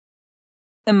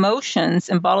Emotions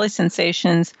and bodily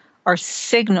sensations are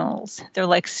signals. They're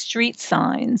like street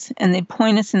signs, and they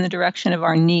point us in the direction of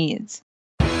our needs.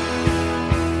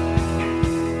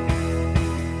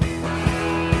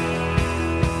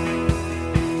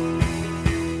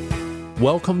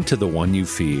 Welcome to The One You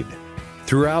Feed.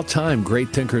 Throughout time, great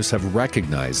thinkers have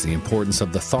recognized the importance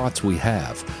of the thoughts we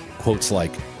have. Quotes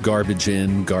like garbage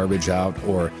in, garbage out,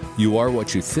 or you are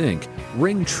what you think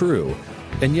ring true.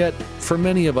 And yet, for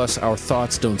many of us, our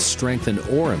thoughts don't strengthen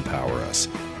or empower us.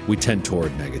 We tend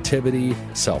toward negativity,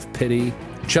 self-pity,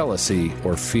 jealousy,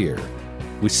 or fear.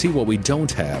 We see what we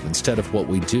don't have instead of what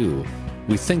we do.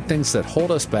 We think things that hold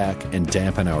us back and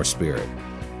dampen our spirit.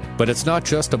 But it's not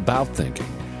just about thinking.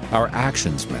 Our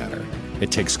actions matter.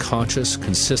 It takes conscious,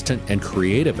 consistent, and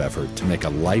creative effort to make a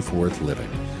life worth living.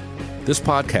 This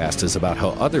podcast is about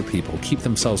how other people keep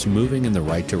themselves moving in the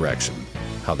right direction,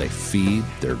 how they feed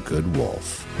their good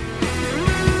wolf.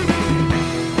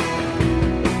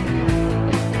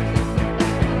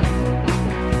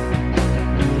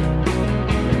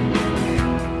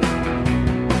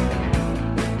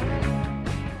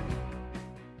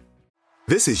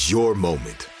 This is your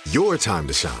moment, your time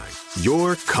to shine,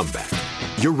 your comeback.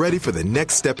 You're ready for the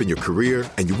next step in your career,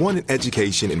 and you want an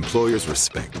education employers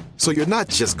respect. So you're not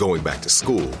just going back to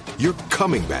school, you're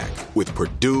coming back with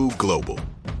Purdue Global.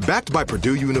 Backed by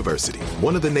Purdue University,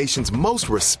 one of the nation's most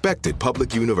respected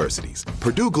public universities,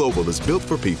 Purdue Global is built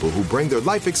for people who bring their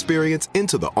life experience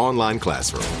into the online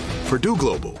classroom. Purdue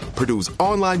Global, Purdue's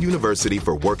online university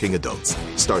for working adults.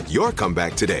 Start your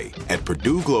comeback today at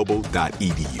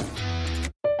purdueglobal.edu.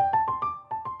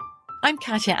 I'm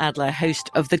Katya Adler, host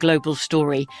of The Global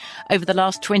Story. Over the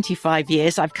last 25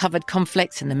 years, I've covered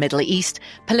conflicts in the Middle East,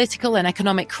 political and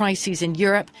economic crises in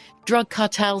Europe, drug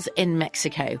cartels in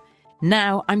Mexico.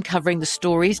 Now I'm covering the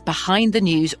stories behind the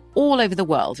news all over the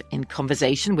world in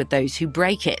conversation with those who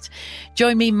break it.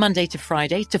 Join me Monday to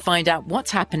Friday to find out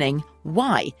what's happening,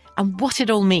 why, and what it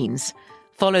all means.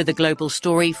 Follow The Global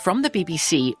Story from the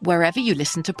BBC wherever you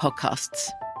listen to podcasts.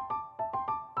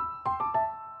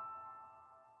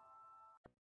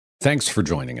 Thanks for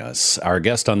joining us. Our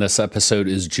guest on this episode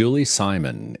is Julie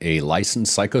Simon, a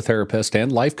licensed psychotherapist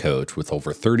and life coach with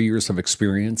over 30 years of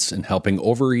experience in helping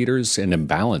overeaters and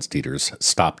imbalanced eaters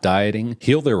stop dieting,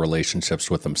 heal their relationships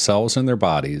with themselves and their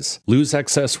bodies, lose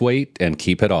excess weight, and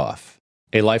keep it off.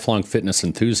 A lifelong fitness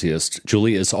enthusiast,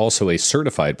 Julie is also a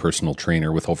certified personal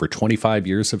trainer with over 25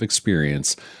 years of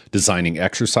experience designing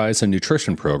exercise and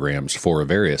nutrition programs for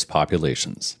various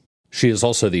populations. She is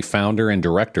also the founder and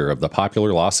director of the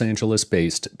popular Los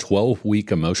Angeles-based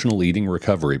 12-week emotional eating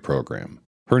recovery program.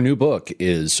 Her new book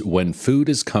is When Food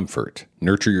is Comfort: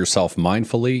 Nurture Yourself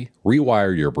Mindfully,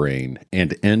 Rewire Your Brain,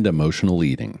 and End Emotional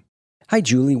Eating. Hi,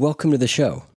 Julie. Welcome to the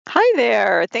show. Hi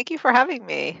there. Thank you for having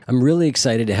me. I'm really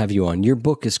excited to have you on. Your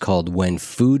book is called When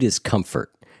Food is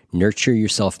Comfort: Nurture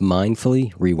Yourself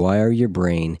Mindfully, Rewire Your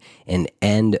Brain, and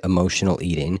End Emotional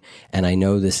Eating. And I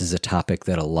know this is a topic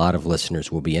that a lot of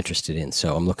listeners will be interested in,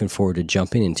 so I'm looking forward to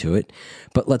jumping into it.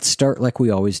 But let's start like we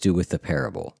always do with the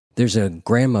parable. There's a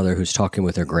grandmother who's talking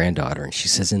with her granddaughter, and she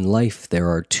says, in life, there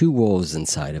are two wolves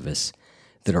inside of us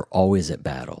that are always at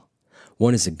battle.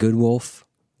 One is a good wolf,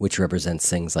 which represents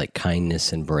things like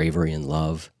kindness and bravery and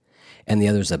love. And the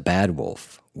other is a bad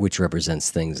wolf, which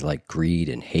represents things like greed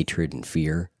and hatred and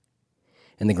fear.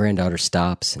 And the granddaughter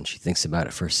stops and she thinks about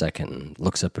it for a second and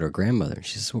looks up at her grandmother.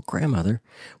 She says, well, grandmother,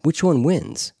 which one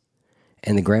wins?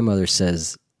 And the grandmother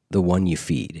says, the one you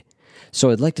feed.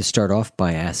 So I'd like to start off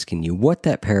by asking you what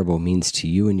that parable means to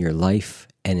you in your life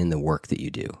and in the work that you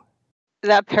do.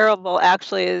 That parable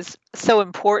actually is so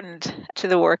important to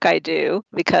the work I do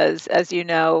because, as you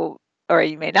know, or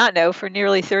you may not know, for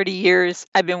nearly 30 years,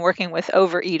 I've been working with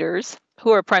overeaters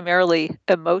who are primarily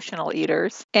emotional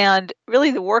eaters. And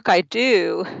really the work I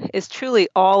do is truly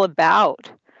all about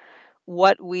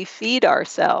what we feed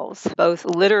ourselves, both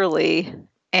literally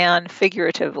and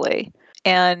figuratively.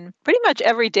 And pretty much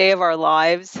every day of our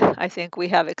lives, I think we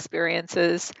have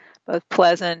experiences, both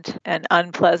pleasant and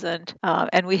unpleasant,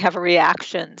 and we have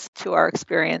reactions to our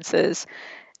experiences.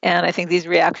 And I think these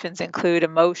reactions include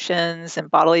emotions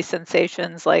and bodily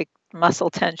sensations like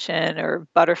muscle tension or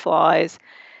butterflies,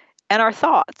 and our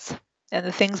thoughts and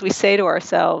the things we say to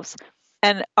ourselves.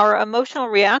 And our emotional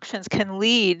reactions can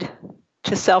lead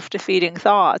to self-defeating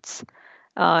thoughts,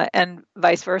 and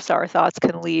vice versa. Our thoughts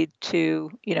can lead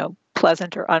to,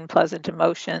 pleasant or unpleasant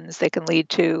emotions. They can lead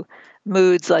to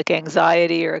moods like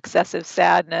anxiety or excessive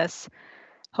sadness,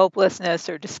 hopelessness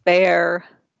or despair,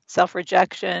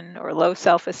 self-rejection or low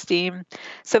self-esteem.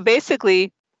 So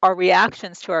basically, our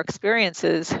reactions to our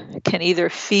experiences can either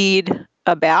feed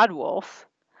a bad wolf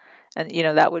And,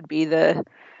 that would be the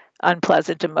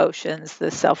unpleasant emotions,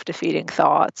 the self-defeating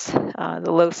thoughts,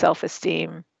 the low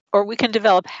self-esteem. Or we can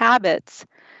develop habits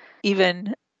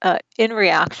even in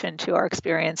reaction to our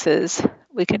experiences.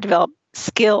 We can develop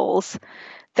skills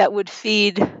that would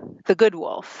feed the good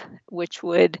wolf, which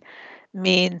would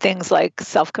mean things like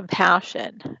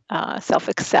self-compassion,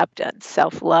 self-acceptance,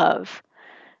 self-love.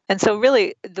 And so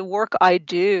really the work I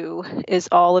do is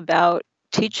all about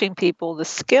teaching people the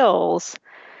skills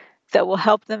that will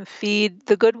help them feed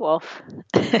the good wolf.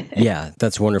 Yeah,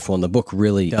 that's wonderful. And the book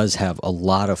really does have a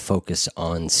lot of focus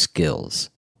on skills.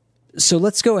 So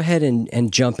let's go ahead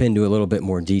and jump into a little bit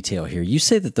more detail here. You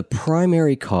say that the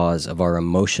primary cause of our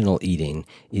emotional eating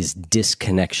is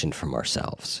disconnection from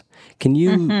ourselves. Can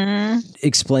you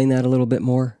explain that a little bit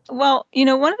more? Well,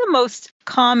 one of the most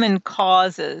common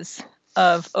causes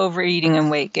of overeating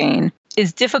and weight gain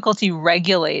is difficulty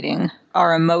regulating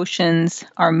our emotions,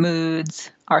 our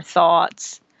moods, our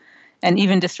thoughts, and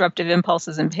even disruptive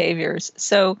impulses and behaviors.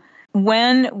 So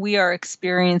when we are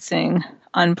experiencing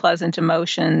unpleasant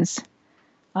emotions,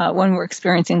 when we're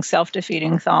experiencing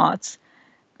self-defeating thoughts,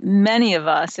 many of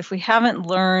us, if we haven't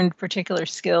learned particular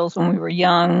skills when we were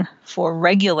young for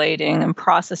regulating and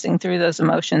processing through those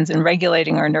emotions and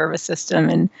regulating our nervous system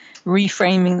and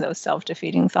reframing those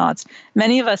self-defeating thoughts,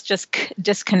 many of us just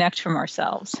disconnect from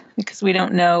ourselves because we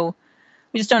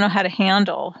just don't know how to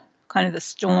handle kind of the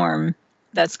storm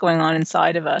that's going on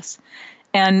inside of us.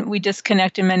 And we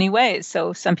disconnect in many ways.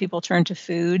 So some people turn to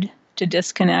food to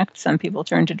disconnect. Some people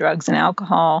turn to drugs and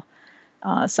alcohol.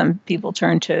 Some people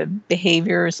turn to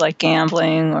behaviors like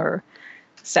gambling or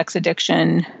sex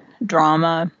addiction,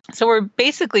 drama. So we're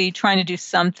basically trying to do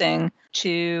something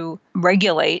to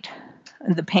regulate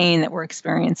the pain that we're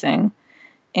experiencing.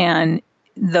 And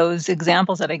those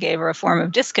examples that I gave are a form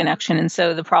of disconnection. And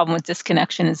so the problem with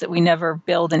disconnection is that we never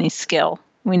build any skill.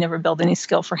 We never build any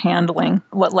skill for handling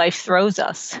what life throws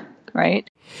us, right?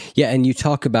 Yeah, and you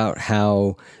talk about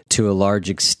how, to a large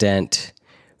extent,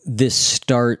 this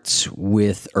starts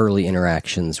with early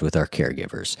interactions with our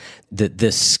caregivers. That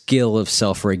this skill of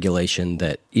self-regulation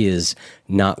that is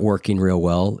not working real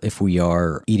well if we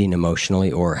are eating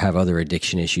emotionally or have other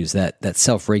addiction issues, that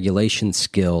self-regulation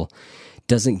skill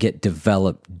doesn't get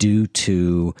developed due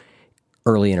to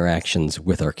early interactions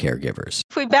with our caregivers.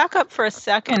 If we back up for a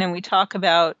second and we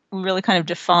really kind of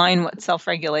define what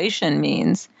self-regulation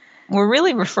means, we're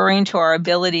really referring to our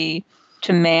ability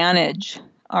to manage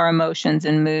our emotions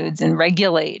and moods and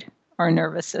regulate our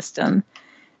nervous system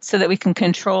so that we can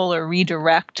control or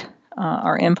redirect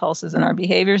our impulses and our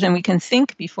behaviors, and we can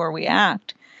think before we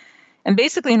act. And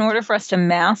basically, in order for us to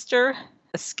master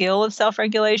the skill of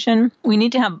self-regulation, we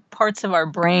need to have parts of our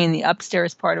brain, the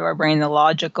upstairs part of our brain, the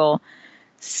logical,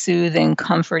 soothing,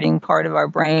 comforting part of our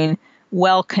brain,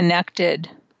 well connected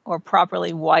or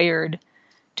properly wired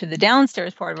to the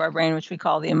downstairs part of our brain, which we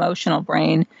call the emotional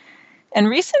brain. And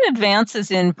recent advances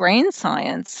in brain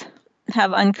science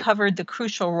have uncovered the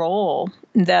crucial role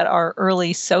that our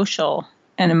early social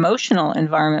and emotional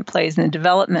environment plays in the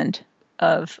development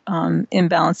of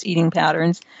imbalanced eating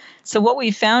patterns. So what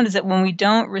we found is that when we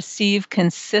don't receive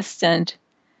consistent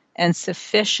and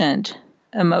sufficient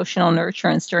emotional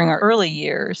nurturance during our early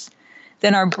years,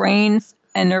 then our brains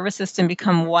and nervous system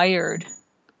become wired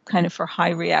kind of for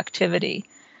high reactivity.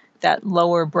 That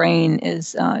lower brain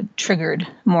is triggered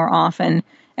more often,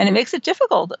 and it makes it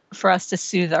difficult for us to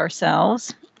soothe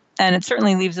ourselves, and it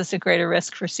certainly leaves us at greater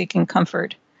risk for seeking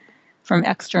comfort from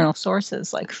external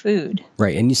sources like food.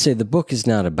 Right, and you say the book is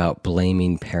not about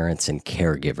blaming parents and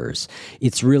caregivers.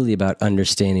 It's really about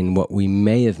understanding what we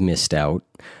may have missed out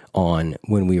on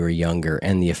when we were younger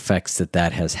and the effects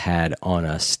that has had on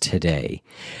us today.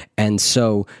 And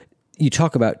so you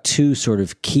talk about two sort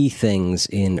of key things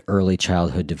in early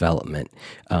childhood development,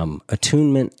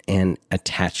 attunement and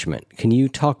attachment. Can you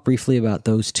talk briefly about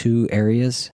those two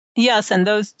areas? Yes, and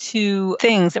those two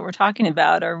things that we're talking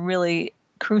about are really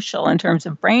crucial in terms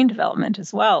of brain development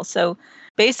as well. So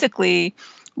basically,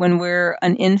 when we're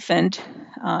an infant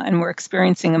and we're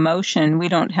experiencing emotion, we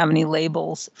don't have any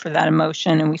labels for that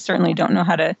emotion, and we certainly don't know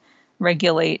how to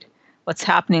regulate what's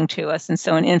happening to us. And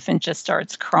so an infant just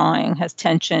starts crying, has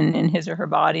tension in his or her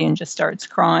body and just starts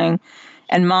crying.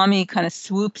 And mommy kind of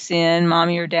swoops in,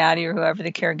 mommy or daddy or whoever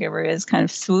the caregiver is kind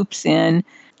of swoops in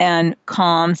and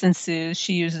calms and soothes.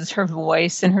 She uses her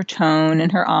voice and her tone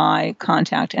and her eye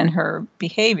contact and her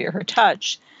behavior, her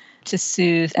touch, to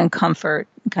soothe and comfort,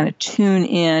 kind of tune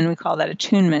in. We call that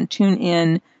attunement, tune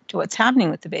in to what's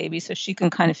happening with the baby so she can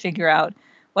kind of figure out,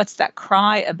 what's that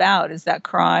cry about? Is that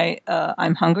cry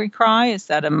I'm hungry cry? Is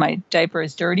that a my diaper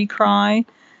is dirty cry?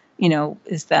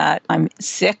 is that I'm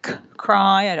sick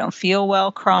cry? I don't feel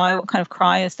well cry? What kind of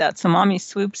cry is that? So mommy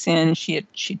swoops in, she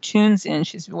tunes in,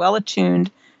 she's well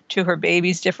attuned to her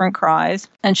baby's different cries,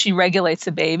 and she regulates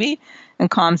the baby and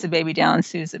calms the baby down and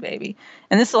soothes the baby.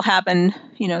 And this will happen,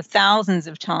 thousands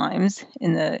of times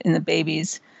in the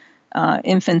baby's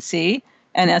infancy.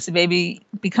 And as the baby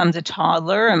becomes a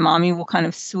toddler, and mommy will kind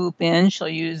of swoop in, she'll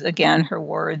use, again, her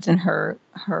words and her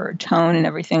tone and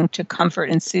everything to comfort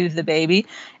and soothe the baby.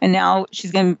 And now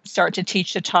she's going to start to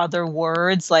teach the toddler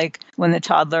words, like when the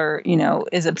toddler,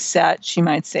 is upset, she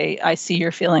might say, I see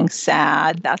you're feeling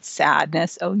sad. That's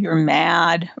sadness. Oh, you're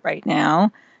mad right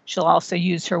now. She'll also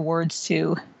use her words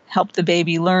to help the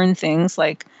baby learn things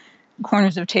like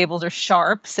corners of tables are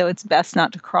sharp, so it's best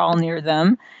not to crawl near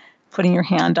them. Putting your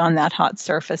hand on that hot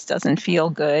surface doesn't feel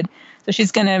good. So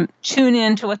she's going to tune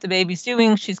in to what the baby's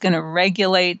doing. She's going to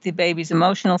regulate the baby's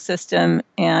emotional system.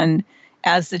 And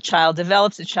as the child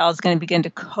develops, the child's going to begin to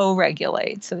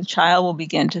co-regulate. So the child will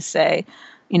begin to say,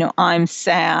 I'm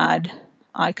sad.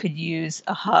 I could use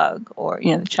a hug. Or,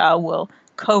 the child will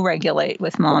co-regulate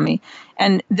with mommy.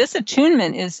 And this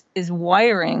attunement is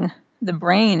wiring the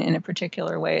brain in a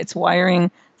particular way. It's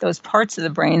wiring those parts of the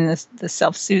brain, the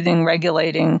self-soothing,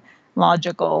 regulating,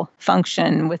 logical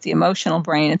function with the emotional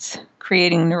brain. It's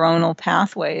creating neuronal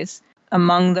pathways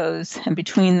among those and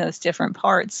between those different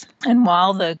parts. And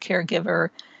while the caregiver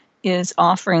is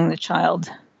offering the child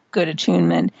good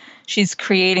attunement, she's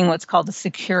creating what's called a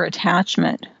secure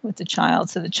attachment with the child.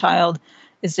 So the child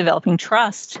is developing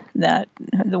trust that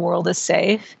the world is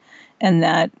safe and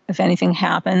that if anything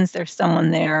happens, there's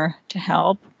someone there to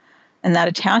help. And that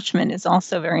attachment is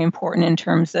also very important in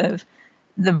terms of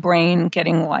the brain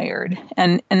getting wired.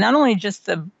 And not only just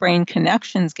the brain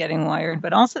connections getting wired,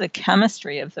 but also the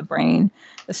chemistry of the brain,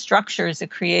 the structures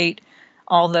that create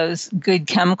all those good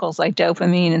chemicals like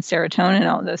dopamine and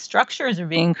serotonin. All those structures are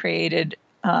being created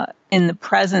in the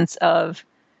presence of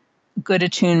good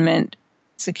attunement,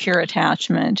 secure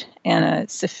attachment, and a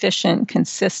sufficient,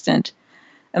 consistent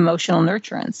emotional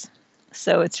nurturance.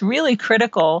 So it's really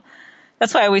critical.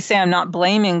 That's why I always say I'm not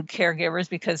blaming caregivers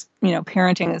because,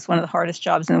 parenting is one of the hardest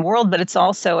jobs in the world, but it's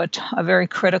also a very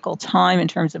critical time in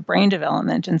terms of brain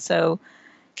development. And so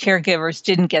caregivers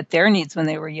didn't get their needs when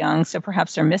they were young, so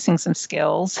perhaps they're missing some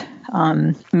skills.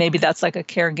 Maybe that's like a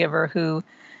caregiver who,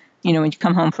 when you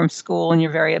come home from school and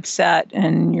you're very upset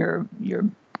and your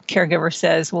caregiver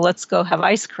says, well, let's go have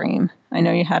ice cream. I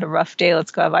know you had a rough day,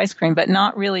 let's go have ice cream, but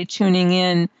not really tuning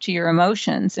in to your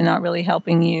emotions and not really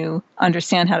helping you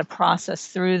understand how to process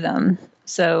through them.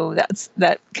 So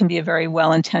that can be a very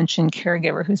well-intentioned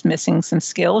caregiver who's missing some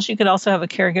skills. You could also have a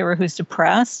caregiver who's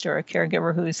depressed or a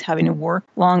caregiver who's having to work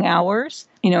long hours.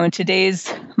 In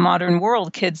today's modern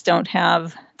world, kids don't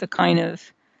have the kind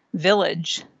of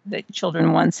village that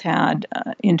children once had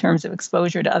in terms of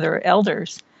exposure to other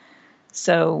elders.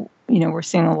 So, we're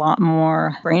seeing a lot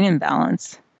more brain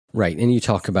imbalance. Right. And you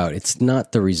talk about it's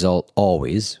not the result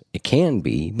always. It can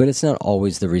be, but it's not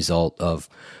always the result of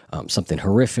something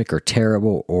horrific or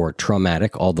terrible or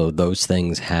traumatic, although those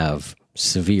things have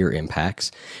severe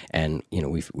impacts. And,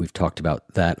 we've talked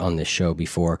about that on this show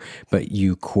before, but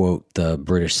you quote the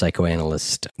British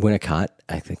psychoanalyst Winnicott,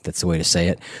 I think that's the way to say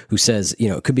it, who says,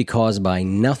 it could be caused by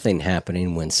nothing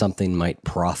happening when something might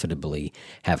profitably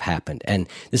have happened. And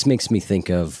this makes me think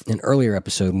of an earlier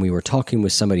episode when we were talking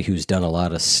with somebody who's done a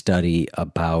lot of study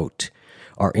about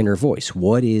our inner voice.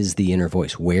 What is the inner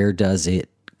voice? Where does it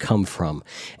come from?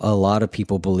 A lot of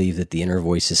people believe that the inner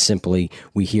voice is simply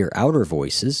we hear outer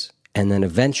voices, and then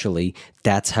eventually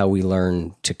that's how we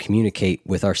learn to communicate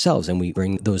with ourselves. And we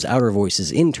bring those outer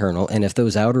voices internal. And if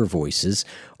those outer voices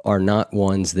are not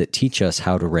ones that teach us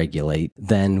how to regulate,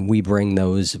 then we bring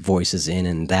those voices in,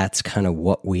 and that's kind of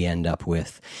what we end up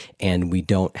with. And we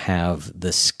don't have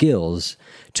the skills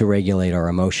to regulate our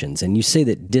emotions. And you say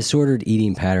that disordered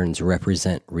eating patterns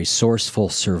represent resourceful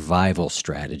survival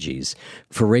strategies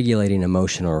for regulating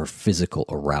emotional or physical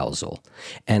arousal.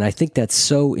 And I think that's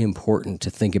so important to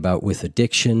think about with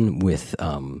addiction, with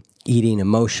eating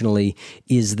emotionally,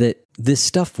 is that this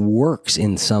stuff works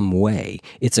in some way.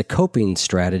 It's a coping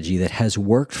strategy that has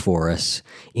worked for us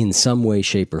in some way,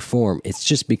 shape, or form. It's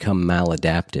just become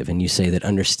maladaptive. And you say that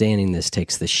understanding this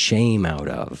takes the shame out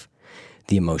of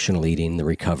the emotional eating, the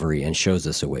recovery, and shows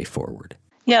us a way forward.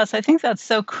 Yes, I think that's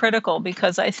so critical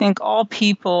because I think all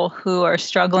people who are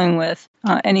struggling with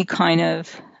any kind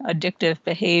of addictive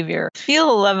behavior feel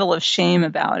a level of shame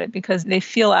about it because they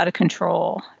feel out of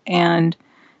control. And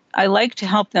I like to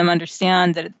help them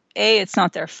understand that it's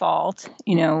not their fault.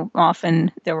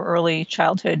 Often there were early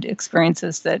childhood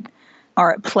experiences that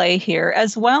are at play here,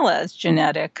 as well as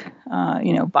genetic,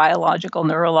 biological,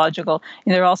 neurological.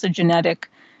 And there are also genetic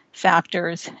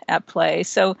factors at play.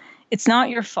 So it's not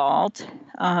your fault.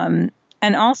 And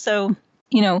also,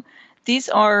 these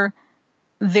are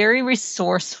very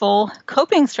resourceful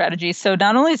coping strategies. So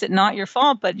not only is it not your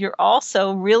fault, but you're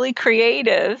also really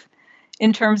creative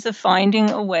in terms of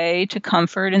finding a way to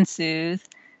comfort and soothe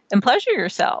and pleasure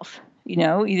yourself.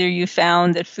 Either you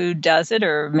found that food does it,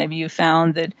 or maybe you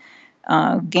found that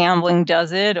gambling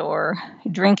does it, or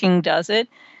drinking does it.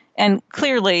 And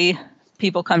clearly,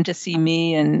 people come to see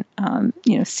me and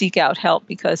seek out help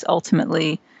because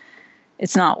ultimately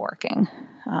it's not working.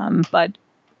 But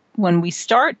when we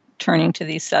start turning to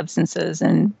these substances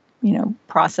and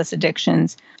process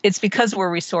addictions, it's because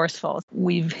we're resourceful.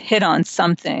 We've hit on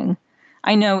something.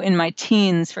 I know in my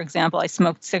teens, for example, I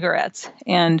smoked cigarettes,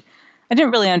 and I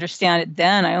didn't really understand it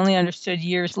then. I only understood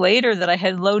years later that I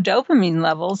had low dopamine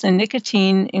levels, and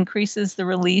nicotine increases the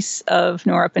release of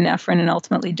norepinephrine and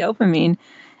ultimately dopamine.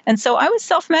 And so I was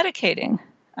self-medicating.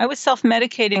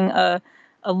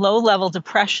 A low-level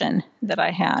depression that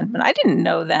I had, but I didn't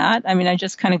know that. I mean, I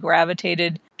just kind of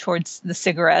gravitated towards the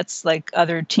cigarettes like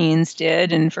other teens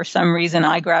did, and for some reason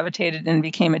I gravitated and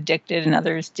became addicted and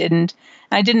others didn't.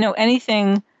 And I didn't know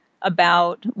anything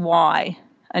about why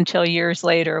until years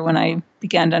later when I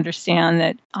began to understand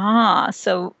that,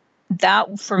 so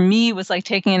that for me was like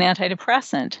taking an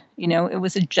antidepressant. It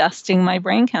was adjusting my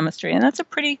brain chemistry, and that's a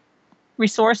pretty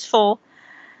resourceful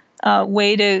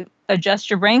way to adjust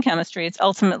your brain chemistry. It's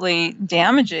ultimately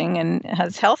damaging and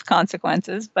has health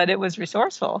consequences, but it was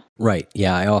resourceful. Right.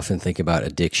 Yeah, I often think about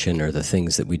addiction, or the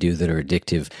things that we do that are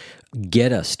addictive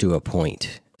get us to a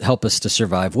point, help us to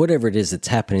survive whatever it is that's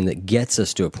happening, that gets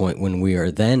us to a point when we are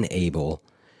then able,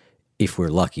 if we're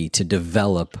lucky, to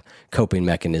develop coping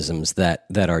mechanisms that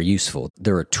are useful.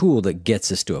 They're a tool that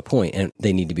gets us to a point, and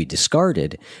they need to be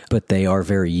discarded, but they are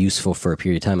very useful for a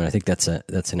period of time. And I think that's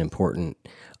an important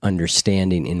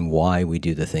understanding in why we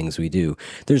do the things we do.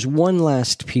 There's one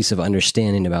last piece of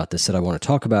understanding about this that I want to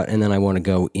talk about, and then I want to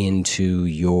go into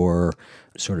your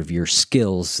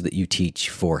skills that you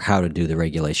teach for how to do the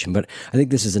regulation. But I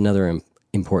think this is another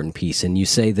important piece. And you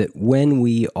say that when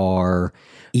we are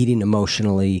eating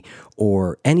emotionally,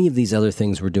 or any of these other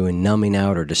things we're doing, numbing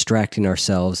out or distracting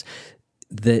ourselves,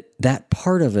 that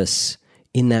part of us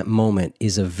in that moment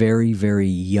is a very, very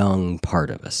young part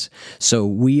of us. So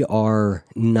we are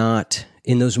not,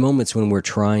 in those moments when we're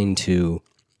trying to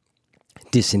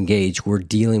disengage, we're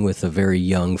dealing with a very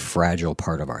young, fragile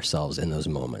part of ourselves in those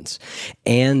moments.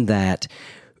 And that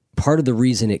part of the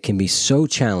reason it can be so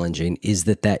challenging is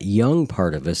that young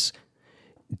part of us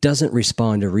doesn't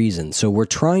respond to reason. So we're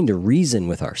trying to reason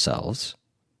with ourselves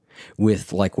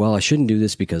with I shouldn't do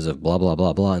this because of blah, blah,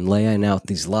 blah, blah, and laying out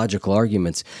these logical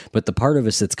arguments. But the part of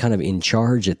us that's kind of in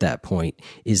charge at that point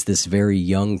is this very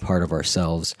young part of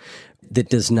ourselves that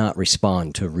does not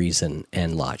respond to reason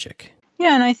and logic.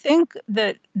 Yeah, and I think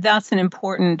that that's an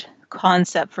important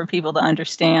concept for people to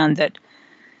understand, that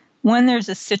when there's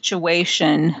a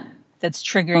situation that's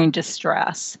triggering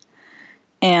distress,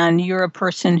 and you're a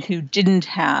person who didn't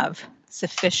have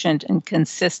sufficient and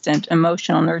consistent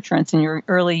emotional nurturance in your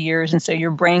early years, and so your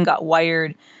brain got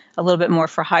wired a little bit more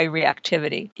for high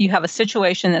reactivity. You have a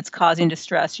situation that's causing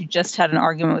distress. You just had an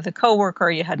argument with a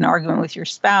coworker, you had an argument with your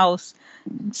spouse,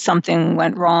 something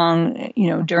went wrong,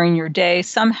 during your day.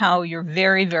 Somehow you're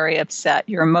very, very upset.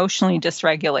 You're emotionally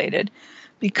dysregulated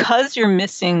because you're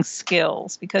missing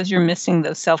skills, because you're missing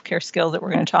those self-care skills that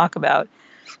we're going to talk about.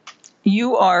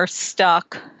 You are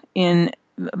stuck in,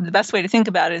 the best way to think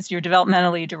about it is you're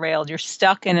developmentally derailed. You're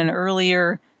stuck in an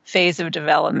earlier phase of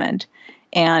development,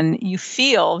 and you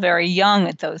feel very young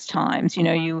at those times.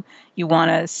 You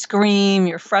want to scream,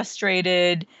 you're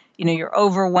frustrated, you're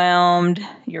overwhelmed,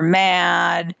 you're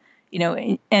mad,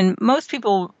 and most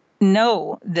people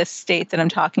know this state that I'm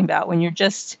talking about, when you're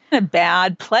just in a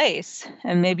bad place,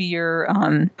 and maybe you're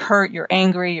hurt, you're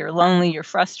angry, you're lonely, you're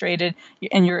frustrated,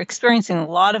 and you're experiencing a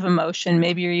lot of emotion.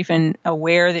 Maybe you're even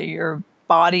aware that your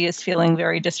body is feeling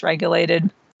very dysregulated.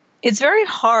 It's very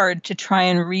hard to try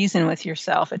and reason with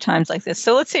yourself at times like this.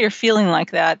 So let's say you're feeling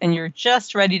like that, and you're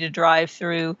just ready to drive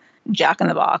through Jack in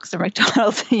the Box or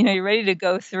McDonald's. You're ready to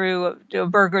go through a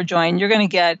burger joint. You're going to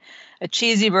get a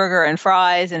cheesy burger and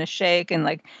fries and a shake,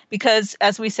 and because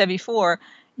as we said before,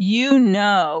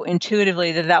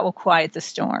 intuitively that will quiet the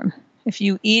storm. If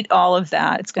you eat all of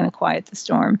that, it's going to quiet the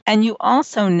storm. And you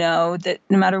also know that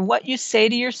no matter what you say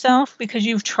to yourself, because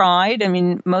you've tried,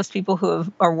 most people who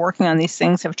are working on these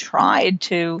things have tried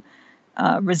to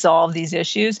resolve these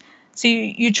issues. So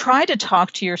you try to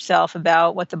talk to yourself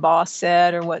about what the boss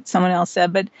said or what someone else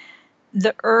said, but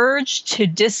the urge to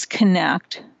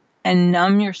disconnect and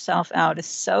numb yourself out is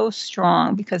so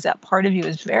strong because that part of you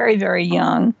is very, very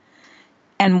young.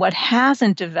 And what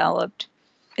hasn't developed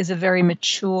is a very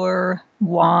mature,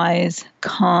 wise,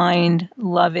 kind,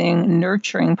 loving,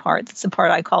 nurturing part. That's the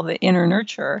part I call the inner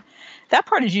nurturer. That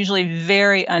part is usually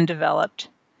very undeveloped.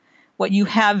 What you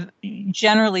have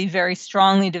generally very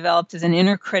strongly developed is an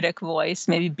inner critic voice,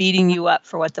 maybe beating you up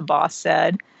for what the boss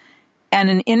said, and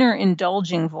an inner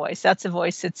indulging voice. That's a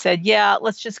voice that said, yeah,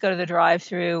 let's just go to the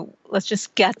drive-thru. Let's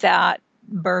just get that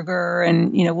burger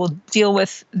and, we'll deal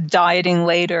with dieting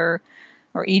later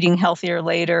or eating healthier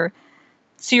later.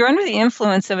 So you're under the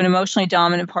influence of an emotionally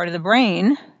dominant part of the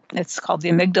brain. It's called the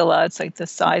amygdala. It's like the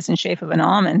size and shape of an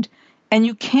almond. And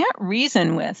you can't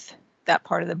reason with that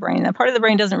part of the brain. That part of the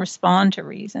brain doesn't respond to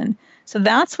reason. So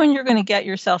that's when you're going to get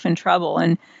yourself in trouble.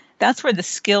 And that's where the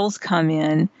skills come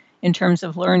in terms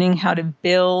of learning how to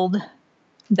build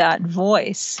that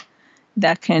voice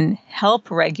that can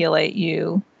help regulate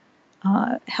you,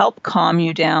 help calm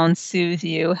you down, soothe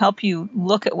you, help you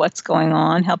look at what's going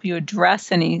on, help you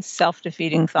address any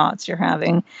self-defeating thoughts you're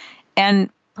having,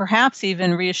 and perhaps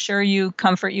even reassure you,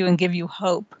 comfort you, and give you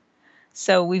hope.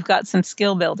 So we've got some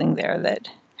skill building there that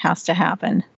has to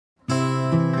happen.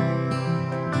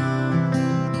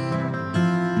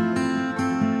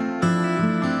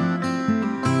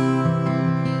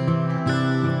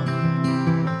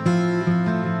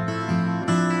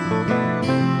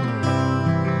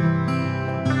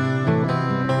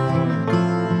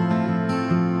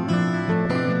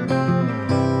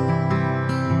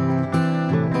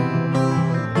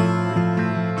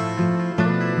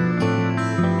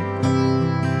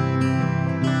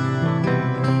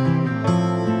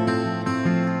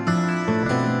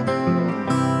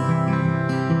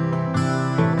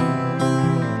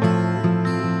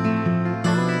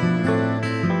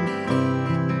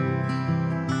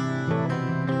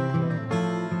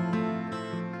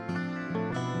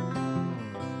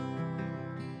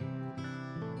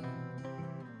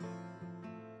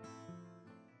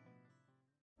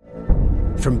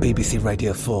 From BBC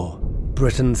Radio 4,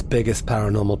 Britain's biggest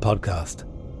paranormal podcast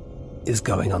is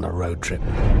going on a road trip.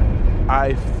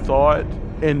 I thought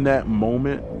in that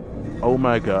moment, oh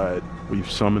my God, we've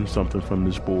summoned something from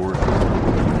this board.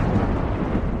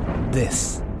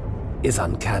 This is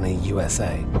Uncanny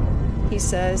USA. He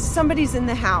says, somebody's in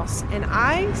the house, and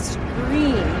I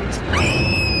screamed.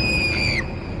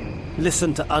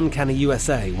 Listen to Uncanny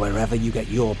USA wherever you get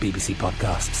your BBC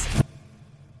podcasts,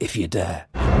 if you dare.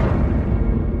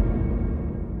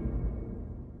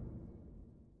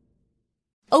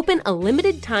 Open a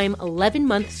limited-time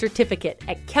 11-month certificate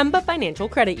at Kemba Financial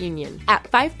Credit Union. At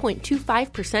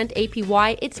 5.25%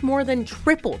 APY, it's more than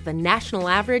triple the national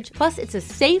average, plus it's a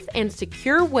safe and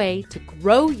secure way to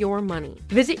grow your money.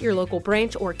 Visit your local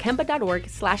branch or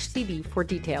kemba.org/cb for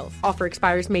details. Offer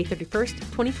expires May 31st,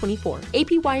 2024.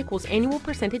 APY equals annual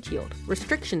percentage yield.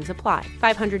 Restrictions apply.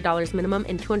 $500 minimum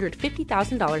and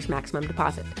 $250,000 maximum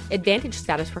deposit. Advantage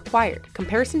status required.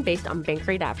 Comparison based on bank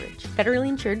rate average. Federally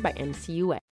insured by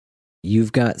NCUA.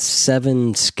 You've got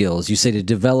 7 skills. You say to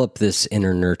develop this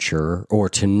inner nurture or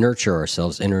to nurture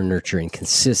ourselves, inner nurturing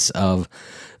consists of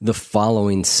the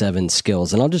following 7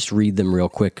 skills. And I'll just read them real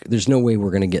quick. There's no way we're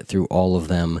going to get through all of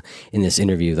them in this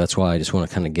interview. That's why I just want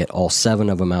to kind of get all 7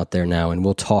 of them out there now. And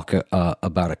we'll talk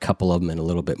about a couple of them in a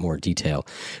little bit more detail.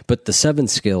 But the 7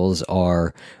 skills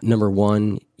are, number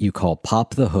 1, you call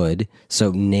pop the hood.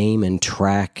 So name and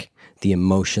track the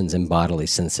emotions and bodily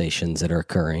sensations that are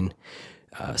occurring.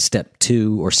 Step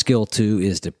 2 or skill 2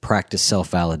 is to practice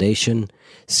self-validation.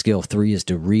 Skill 3 is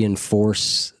to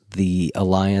reinforce the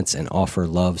alliance and offer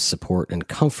love, support, and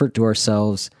comfort to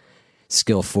ourselves.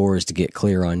 Skill 4 is to get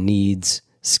clear on needs.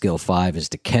 Skill 5 is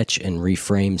to catch and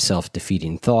reframe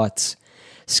self-defeating thoughts.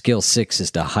 Skill 6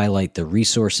 is to highlight the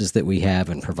resources that we have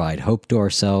and provide hope to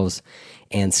ourselves.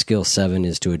 And skill 7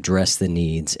 is to address the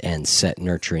needs and set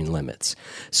nurturing limits.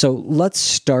 So let's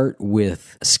start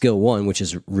with skill 1, which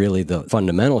is really the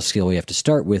fundamental skill we have to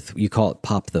start with. You call it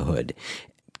pop the hood.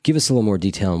 Give us a little more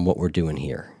detail on what we're doing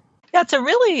here. Yeah, it's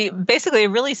basically a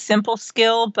really simple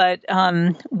skill, but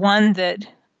one that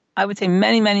I would say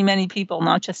many people,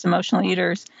 not just emotional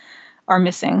eaters, are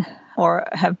missing or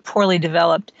have poorly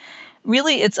developed.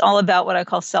 Really, it's all about what I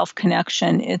call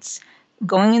self-connection. It's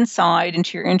going inside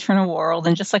into your internal world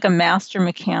and just like a master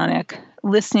mechanic,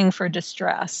 listening for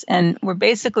distress. And we're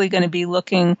basically going to be we're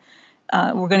going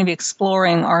to be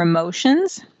exploring our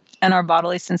emotions and our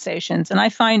bodily sensations. And I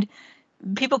find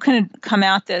people can come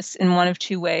at this in one of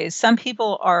 2 ways. Some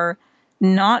people are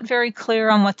not very clear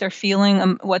on what they're feeling,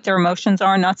 what their emotions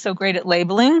are, not so great at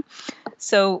labeling.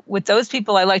 So with those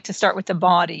people, I like to start with the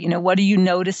body. What are you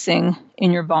noticing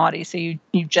in your body? So you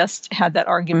just had that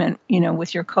argument,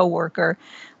 with your coworker.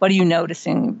 What are you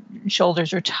noticing?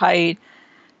 Shoulders are tight,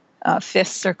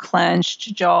 fists are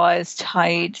clenched, jaw is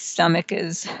tight, stomach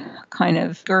is kind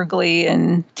of gurgly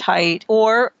and tight.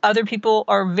 Or other people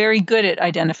are very good at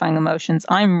identifying emotions.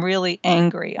 I'm really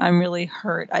angry. I'm really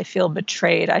hurt. I feel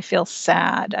betrayed. I feel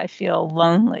sad. I feel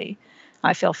lonely.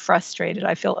 I feel frustrated.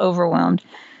 I feel overwhelmed.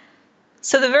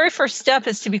 So the very first step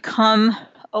is to become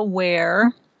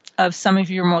aware of some of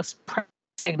your most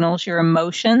signals, your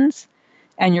emotions,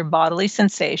 and your bodily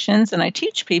sensations. And I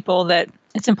teach people that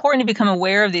it's important to become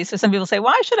aware of these. So some people say,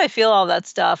 why should I feel all that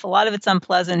stuff? A lot of it's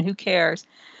unpleasant. Who cares?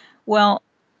 Well,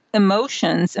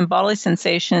 emotions and bodily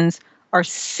sensations are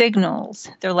signals.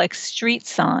 They're like street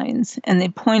signs, and they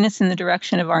point us in the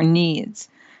direction of our needs.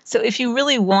 So if you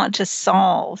really want to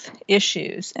solve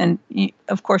issues, and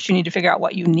of course you need to figure out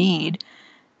what you need,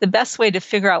 the best way to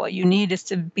figure out what you need is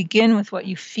to begin with what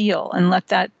you feel and let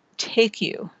that take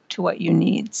you to what you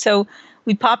need. So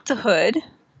we pop the hood.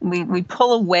 We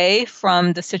pull away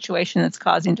from the situation that's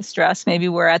causing distress. Maybe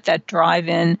we're at that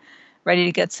drive-in ready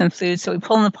to get some food. So we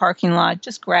pull in the parking lot,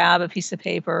 just grab a piece of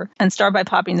paper and start by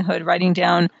popping the hood, writing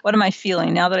down, what am I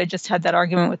feeling? Now that I just had that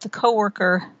argument with the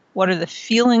coworker, what are the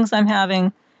feelings I'm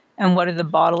having? And what are the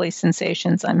bodily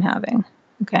sensations I'm having?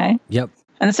 Okay? Yep.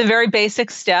 And it's a very basic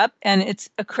step, and it's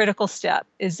a critical step,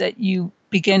 is that you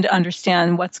begin to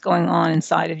understand what's going on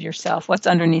inside of yourself, what's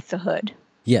underneath the hood.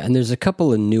 Yeah, and there's a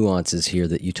couple of nuances here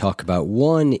that you talk about.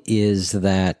 One is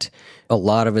that a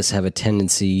lot of us have a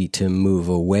tendency to move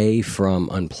away from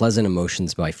unpleasant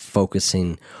emotions by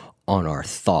focusing on our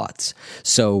thoughts.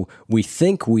 So we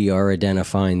think we are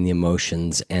identifying the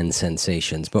emotions and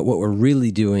sensations, but what we're really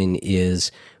doing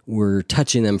is we're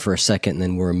touching them for a second and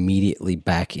then we're immediately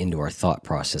back into our thought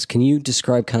process. Can you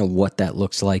describe kind of what that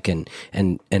looks like and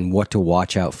what to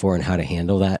watch out for and how to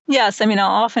handle that? Yes. I'll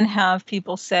often have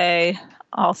people say,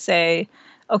 I'll say,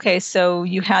 okay, so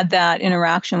you had that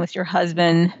interaction with your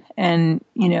husband and,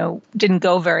 didn't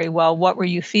go very well. What were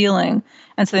you feeling?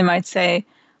 And so they might say,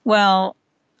 well,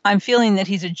 I'm feeling that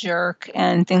he's a jerk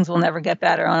and things will never get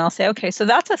better. And I'll say, okay, so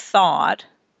that's a thought.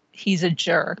 He's a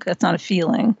jerk. That's not a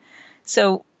feeling.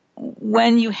 So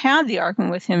when you had the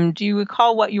argument with him, do you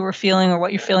recall what you were feeling or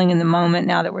what you're feeling in the moment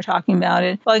now that we're talking about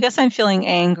it? Well, I guess I'm feeling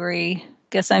angry.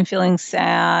 Guess I'm feeling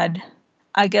sad.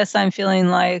 I guess I'm feeling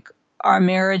like our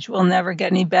marriage will never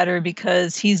get any better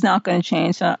because he's not going to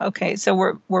change. So, okay,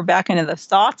 so we're back into those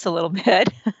thoughts a little bit.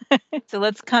 So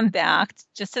let's come back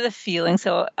just to the feeling.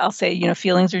 So I'll say,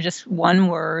 feelings are just one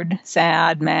word: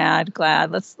 sad, mad, glad.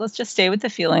 Let's just stay with the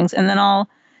feelings, and then I'll,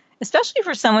 especially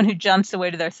for someone who jumps away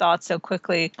to their thoughts so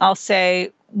quickly, I'll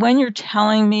say, when you're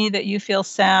telling me that you feel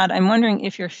sad, I'm wondering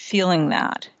if you're feeling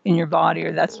that in your body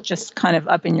or that's just kind of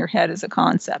up in your head as a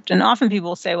concept. And often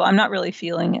people will say, well, I'm not really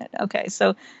feeling it. Okay,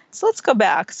 so let's go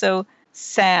back. So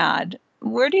sad,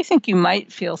 where do you think you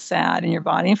might feel sad in your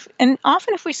body? And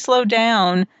often if we slow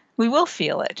down, we will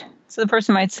feel it. So the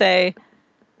person might say,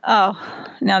 oh,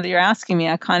 now that you're asking me,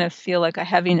 I kind of feel like a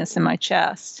heaviness in my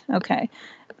chest. Okay.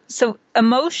 So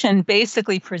emotion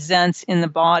basically presents in the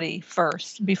body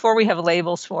first, before we have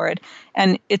labels for it.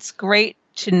 And it's great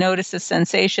to notice the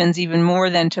sensations even more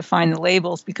than to find the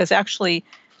labels, because actually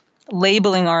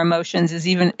labeling our emotions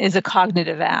is a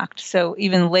cognitive act. So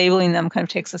even labeling them kind of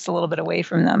takes us a little bit away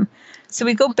from them. So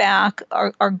we go back.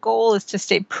 Our goal is to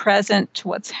stay present to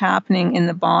what's happening in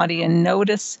the body and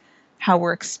notice how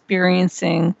we're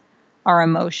experiencing our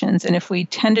emotions. And if we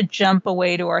tend to jump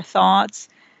away to our thoughts,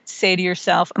 say to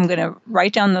yourself, I'm going to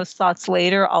write down those thoughts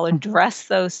later. I'll address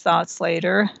those thoughts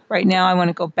later. Right now, I want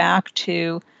to go back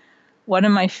to, what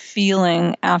am I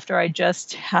feeling after I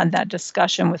just had that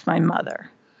discussion with my mother?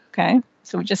 Okay,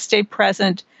 so we just stay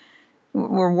present.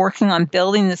 We're working on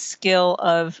building the skill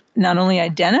of not only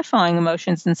identifying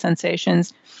emotions and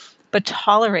sensations, but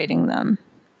tolerating them,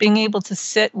 being able to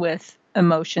sit with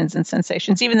emotions and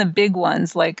sensations, even the big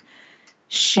ones like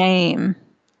shame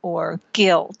or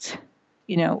guilt,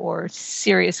 or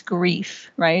serious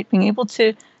grief, right? Being able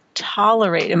to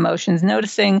tolerate emotions,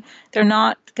 noticing they're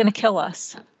not going to kill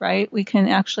us, right? We can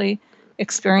actually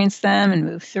experience them and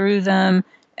move through them.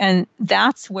 And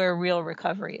that's where real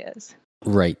recovery is.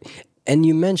 Right. And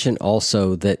you mentioned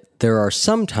also that there are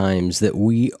some times that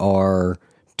we are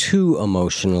too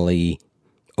emotionally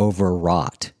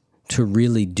overwrought to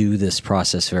really do this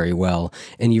process very well.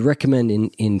 And you recommend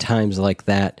in times like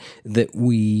that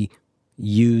we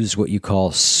use what you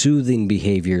call soothing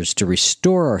behaviors to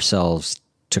restore ourselves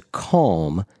to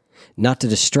calm not to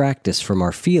distract us from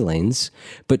our feelings,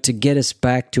 but to get us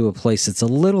back to a place that's a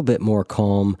little bit more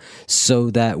calm so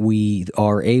that we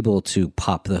are able to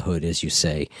pop the hood, as you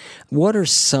say. What are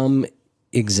some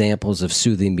examples of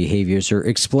soothing behaviors, or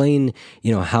explain,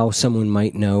 how someone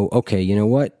might know, okay, you know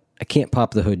what? I can't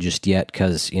pop the hood just yet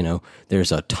because,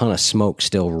 there's a ton of smoke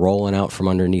still rolling out from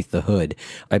underneath the hood.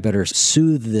 I better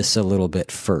soothe this a little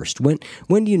bit first. When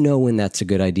do you know when that's a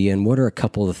good idea, and what are a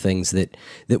couple of things that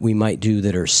we might do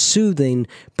that are soothing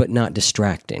but not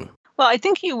distracting? Well, I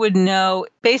think you would know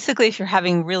basically if you're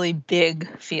having really big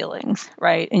feelings,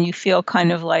 right? And you feel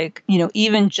kind of like,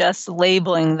 even just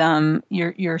labeling them,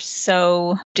 you're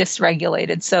so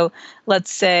dysregulated. So let's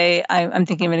say I'm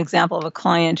thinking of an example of a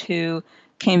client who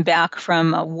came back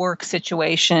from a work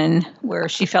situation where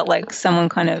she felt like someone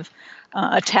kind of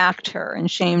attacked her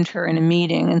and shamed her in a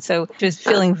meeting. And so she was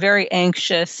feeling very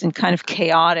anxious and kind of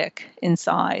chaotic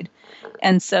inside.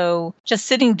 And so just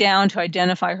sitting down to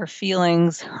identify her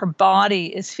feelings, her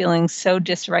body is feeling so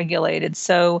dysregulated,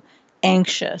 so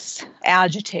anxious,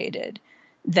 agitated,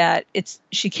 that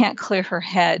she can't clear her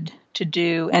head to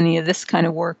do any of this kind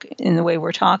of work in the way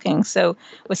we're talking. So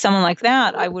with someone like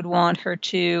that, I would want her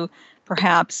to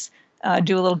perhaps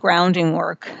do a little grounding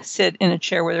work, sit in a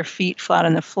chair with her feet flat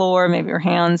on the floor, maybe her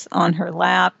hands on her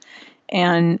lap,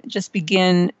 and just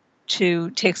begin to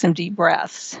take some deep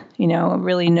breaths,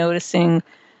 really noticing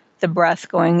the breath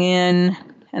going in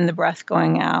and the breath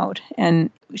going out. And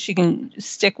she can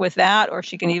stick with that, or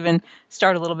she can even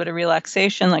start a little bit of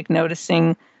relaxation, like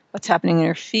noticing what's happening in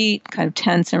her feet, kind of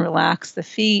tense and relax the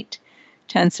feet,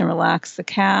 tense and relax the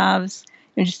calves,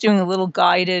 just doing a little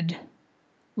guided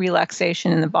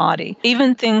relaxation in the body.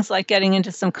 Even things like getting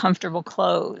into some comfortable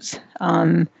clothes,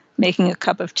 making a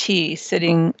cup of tea,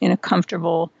 sitting in a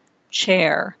comfortable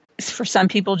chair. For some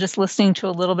people, just listening to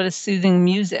a little bit of soothing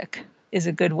music is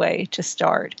a good way to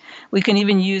start. We can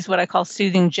even use what I call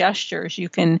soothing gestures. You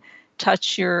can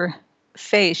touch your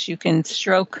face. You can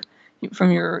stroke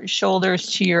from your shoulders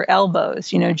to your elbows,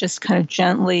 just kind of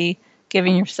gently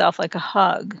giving yourself like a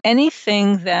hug.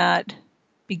 Anything that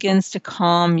begins to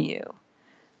calm you.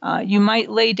 You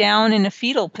might lay down in a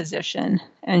fetal position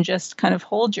and just kind of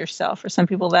hold yourself. For some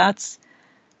people, that's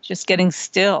just getting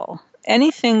still.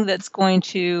 Anything that's going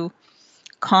to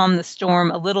calm the storm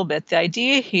a little bit. The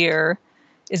idea here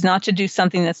is not to do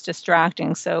something that's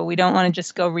distracting. So we don't want to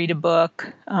just go read a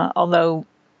book, although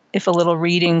if a little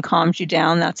reading calms you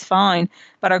down, that's fine.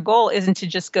 But our goal isn't to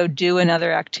just go do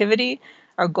another activity.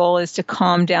 Our goal is to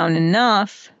calm down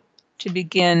enough to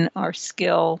begin our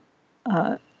skill,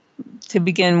 to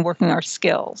begin working our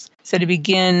skills. So to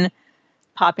begin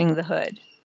popping the hood.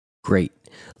 Great.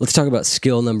 Let's talk about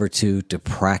skill number 2, to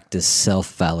practice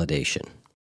self-validation.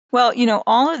 Well,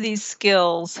 all of these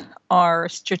skills are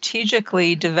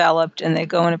strategically developed, and they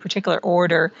go in a particular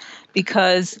order,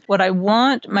 because what I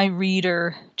want my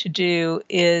reader to do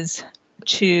is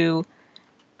to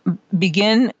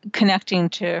begin connecting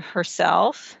to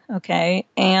herself, okay,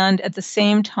 and at the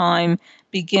same time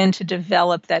begin to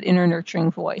develop that inner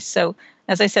nurturing voice. So,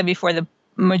 as I said before, the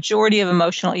majority of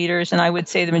emotional eaters, and I would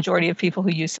say the majority of people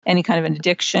who use any kind of an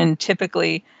addiction,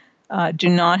 typically do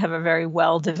not have a very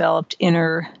well-developed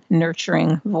inner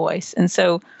nurturing voice. And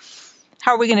so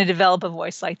how are we going to develop a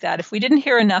voice like that? If we didn't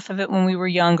hear enough of it when we were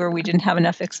younger, we didn't have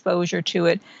enough exposure to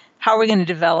it, how are we going to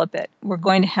develop it? We're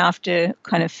going to have to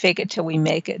kind of fake it till we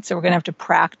make it. So we're going to have to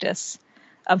practice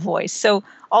a voice. So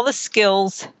all the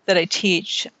skills that I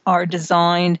teach are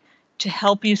designed to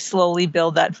help you slowly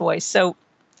build that voice. So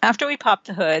after we pop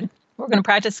the hood, we're going to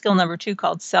practice skill number 2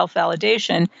 called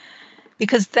self-validation,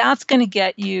 because that's going to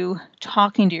get you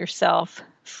talking to yourself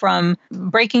from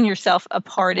breaking yourself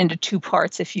apart into 2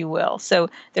 parts, if you will. So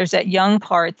there's that young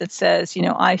part that says,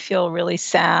 I feel really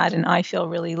sad and I feel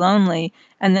really lonely.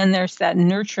 And then there's that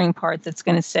nurturing part that's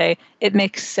going to say, it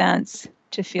makes sense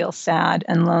to feel sad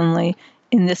and lonely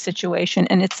in this situation,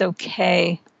 and it's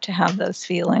okay to have those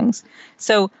feelings.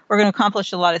 So we're going to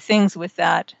accomplish a lot of things with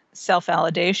that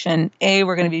self-validation.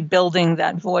 We're going to be building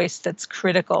that voice that's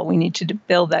critical. We need to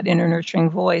build that inner nurturing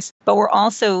voice. But we're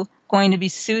also going to be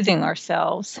soothing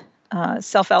ourselves.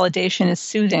 Self-validation is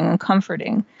soothing and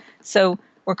comforting. So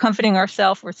we're comforting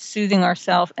ourselves, we're soothing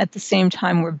ourselves. At the same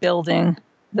time, we're building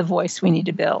the voice we need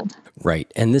to build. Right.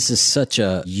 And this is such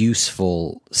a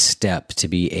useful step to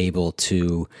be able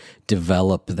to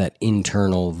develop that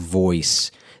internal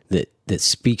voice that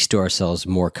speaks to ourselves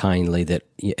more kindly, that,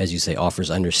 as you say,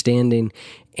 offers understanding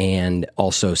and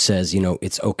also says,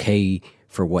 it's okay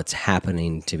for what's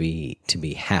happening to be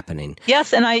happening.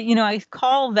 Yes, and I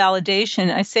call validation,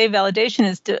 I say validation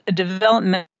is a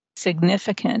development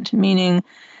significant, meaning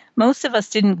most of us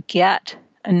didn't get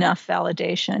enough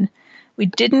validation. We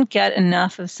didn't get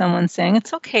enough of someone saying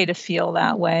it's okay to feel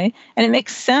that way. And it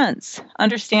makes sense.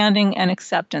 Understanding and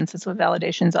acceptance is what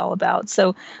validation is all about.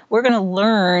 So we're going to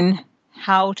learn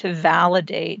how to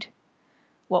validate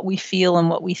what we feel and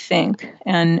what we think.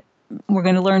 And we're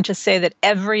going to learn to say that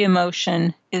every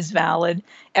emotion is valid,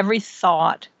 every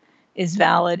thought is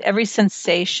valid, every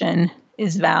sensation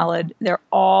is valid. They're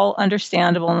all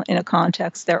understandable in a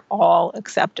context. They're all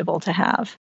acceptable to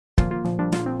have.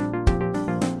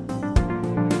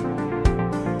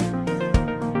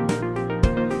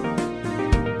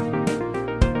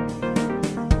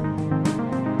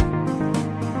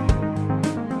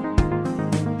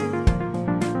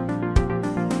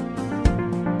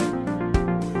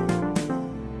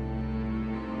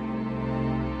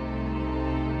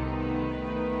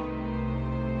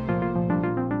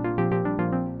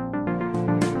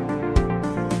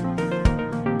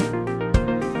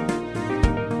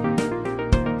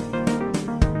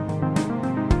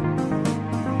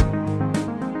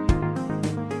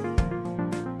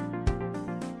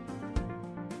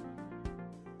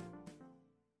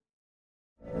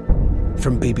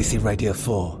 From BBC Radio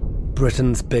 4,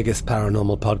 Britain's biggest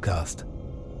paranormal podcast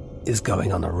is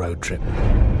going on a road trip.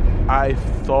 I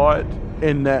thought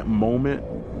in that moment,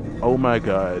 oh my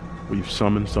God, we've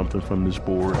summoned something from this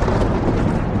board.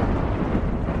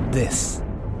 This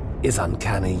is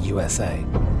Uncanny USA.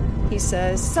 He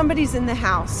says, somebody's in the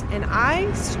house, and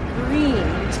I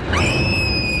screamed.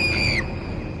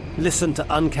 Listen to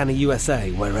Uncanny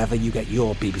USA wherever you get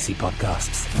your BBC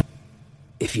podcasts,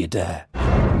 if you dare.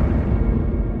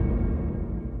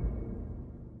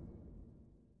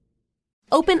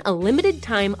 Open a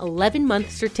limited-time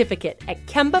 11-month certificate at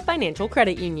Kemba Financial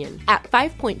Credit Union. At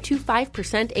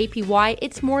 5.25% APY,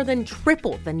 it's more than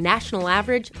triple the national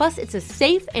average, plus it's a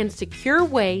safe and secure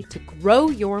way to grow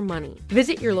your money.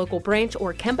 Visit your local branch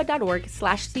or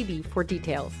kemba.org/cb for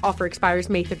details. Offer expires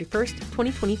May 31st,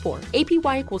 2024.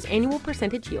 APY equals annual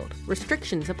percentage yield.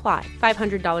 Restrictions apply.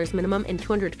 $500 minimum and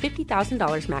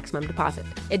 $250,000 maximum deposit.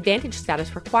 Advantage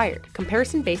status required.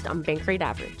 Comparison based on bank rate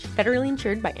average. Federally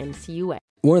insured by NCUA.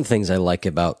 One of the things I like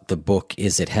about the book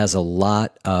is it has a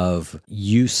lot of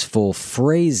useful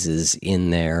phrases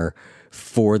in there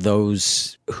for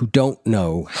those who don't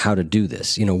know how to do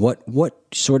this. You know, what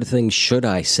sort of things should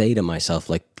I say to myself?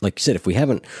 Like you said, if we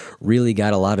haven't really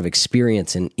got a lot of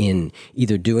experience in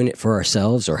either doing it for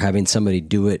ourselves or having somebody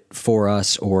do it for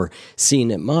us or seeing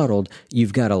it modeled,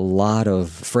 you've got a lot of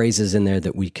phrases in there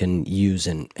that we can use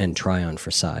and try on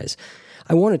for size.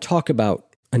 I want to talk about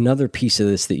another piece of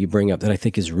this that you bring up that I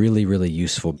think is really, really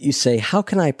useful. You say, how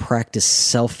can I practice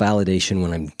self-validation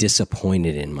when I'm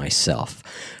disappointed in myself?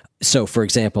 So, for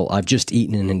example, I've just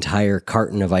eaten an entire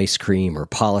carton of ice cream or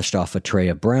polished off a tray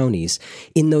of brownies.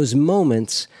 In those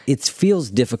moments, it feels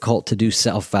difficult to do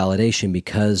self-validation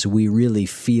because we really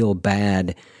feel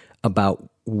bad about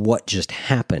what just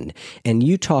happened. And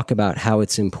you talk about how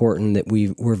it's important that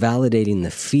we're validating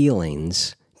the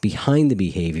feelings behind the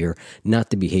behavior, not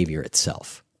the behavior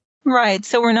itself. Right.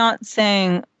 So we're not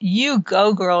saying, you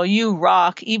go girl, you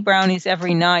rock, eat brownies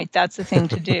every night. That's the thing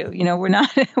to do. You know, we're not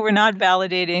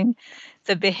validating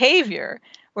the behavior.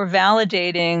 We're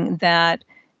validating that,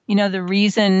 you know, the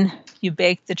reason you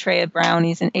baked the tray of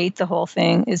brownies and ate the whole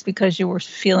thing is because you were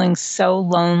feeling so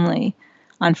lonely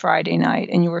on Friday night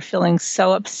and you were feeling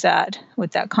so upset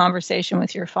with that conversation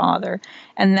with your father.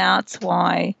 And that's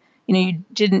why, you know, you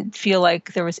didn't feel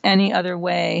like there was any other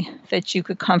way that you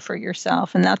could comfort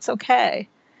yourself. And that's okay.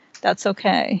 That's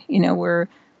okay. You know, we're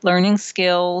learning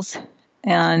skills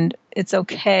and it's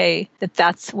okay that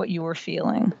that's what you were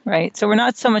feeling, right? So we're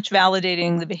not so much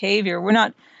validating the behavior. We're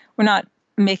not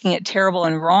making it terrible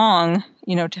and wrong,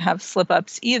 you know, to have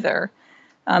slip-ups either.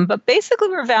 But basically,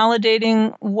 we're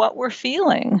validating what we're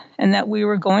feeling and that we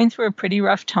were going through a pretty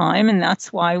rough time. And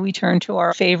that's why we turn to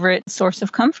our favorite source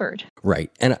of comfort.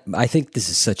 Right. And I think this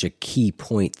is such a key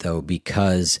point, though,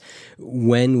 because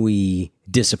when we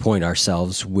disappoint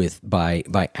ourselves by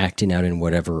acting out in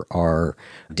whatever our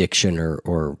addiction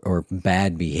or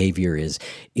bad behavior is,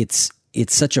 it's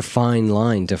such a fine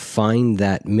line to find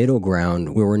that middle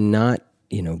ground where we're not,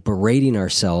 you know, berating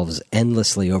ourselves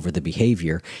endlessly over the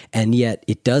behavior, and yet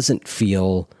it doesn't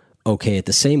feel okay at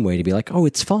the same way to be like, oh,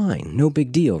 it's fine, no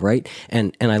big deal, right?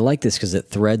 And I like this because it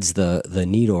threads the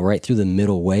needle right through the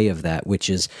middle way of that, which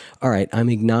is, all right, I'm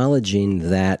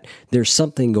acknowledging that there's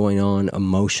something going on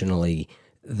emotionally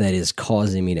that is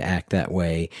causing me to act that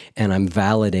way, and I'm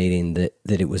validating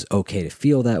that it was okay to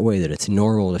feel that way, that it's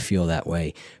normal to feel that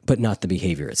way, but not the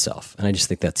behavior itself. And I just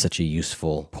think that's such a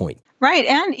useful point. Right.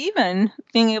 And even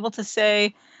being able to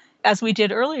say, as we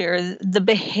did earlier, the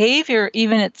behavior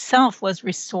even itself was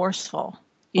resourceful.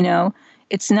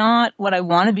 It's not what I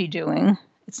want to be doing.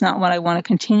 It's not what I want to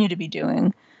continue to be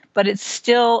doing, but it's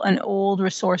still an old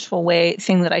resourceful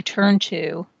thing that I turn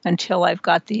to until I've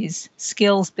got these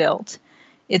skills built.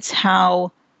 It's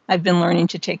how I've been learning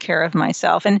to take care of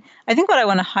myself. And I think what I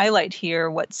want to highlight here,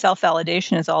 what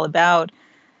self-validation is all about,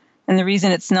 and the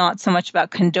reason it's not so much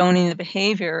about condoning the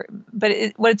behavior, but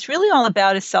what it's really all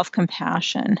about is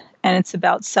self-compassion. And it's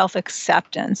about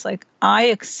self-acceptance. Like, I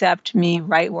accept me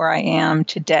right where I am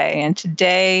today. And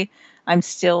today I'm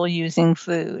still using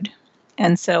food.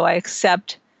 And so I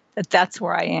accept that that's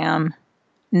where I am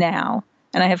now.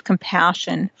 And I have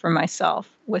compassion for myself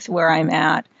with where I'm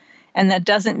at. And that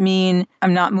doesn't mean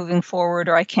I'm not moving forward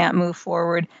or I can't move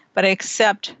forward, but I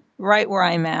accept right where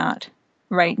I'm at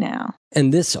right now.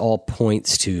 And this all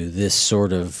points to this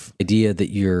sort of idea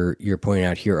that you're pointing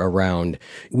out here around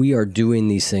we are doing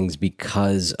these things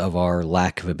because of our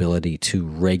lack of ability to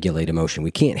regulate emotion.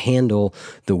 We can't handle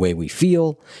the way we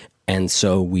feel, and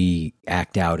so we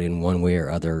act out in one way or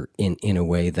other in a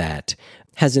way that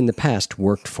has in the past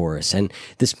worked for us. And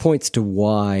this points to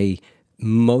why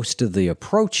most of the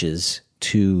approaches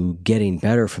to getting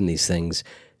better from these things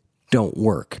don't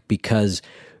work, because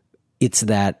it's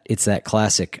that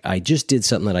classic, I just did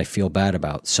something that I feel bad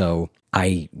about, so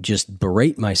I just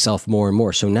berate myself more and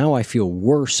more. So now I feel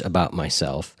worse about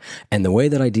myself, and the way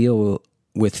that I deal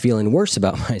with feeling worse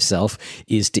about myself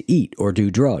is to eat or do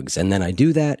drugs. And then I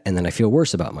do that, and then I feel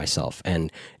worse about myself.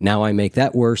 And now I make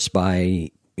that worse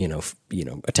by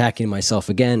attacking myself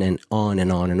again, and on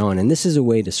and on and on. And this is a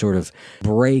way to sort of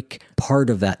break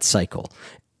part of that cycle.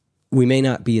 We may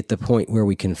not be at the point where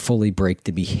we can fully break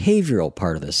the behavioral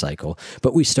part of the cycle,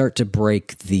 but we start to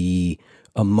break the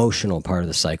emotional part of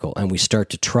the cycle, and we start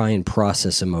to try and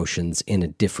process emotions in a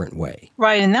different way.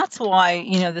 Right, and that's why,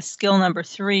 the skill number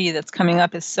 3 that's coming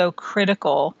up is so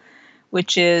critical,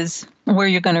 which is where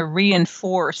you're going to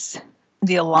reinforce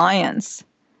the alliance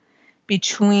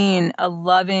between a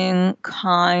loving,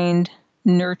 kind,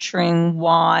 nurturing,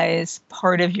 wise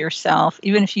part of yourself.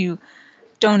 Even if you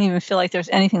don't even feel like there's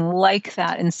anything like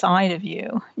that inside of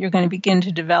you, you're going to begin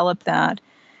to develop that.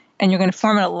 And you're going to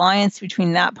form an alliance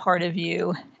between that part of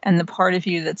you and the part of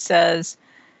you that says,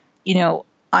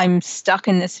 I'm stuck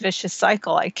in this vicious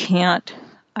cycle. I can't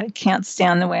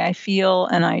stand the way I feel,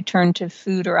 and I turn to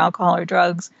food or alcohol or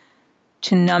drugs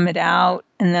to numb it out.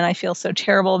 And then I feel so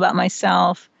terrible about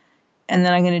myself. And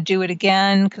then I'm going to do it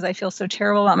again because I feel so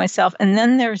terrible about myself. And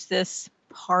then there's this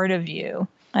part of you.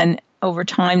 And over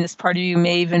time, this part of you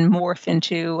may even morph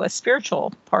into a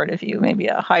spiritual part of you, maybe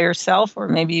a higher self, or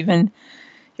maybe even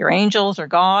your angels or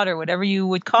God or whatever you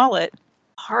would call it.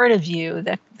 Part of you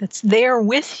that's there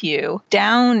with you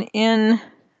down in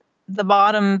the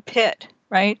bottom pit,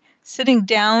 right? Sitting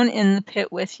down in the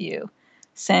pit with you,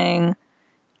 saying,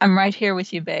 I'm right here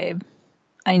with you, babe.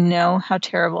 I know how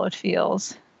terrible it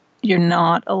feels. You're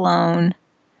not alone.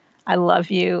 I love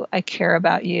you. I care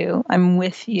about you. I'm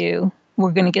with you.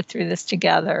 We're going to get through this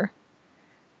together.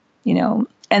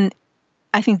 And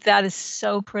I think that is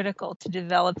so critical to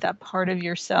develop that part of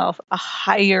yourself, a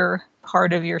higher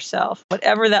part of yourself,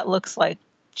 whatever that looks like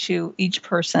to each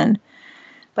person.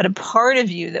 But a part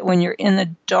of you that when you're in the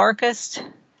darkest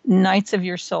nights of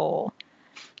your soul,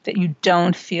 that you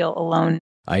don't feel alone.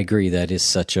 I agree. That is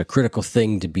such a critical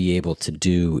thing to be able to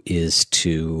do, is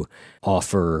to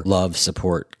offer love,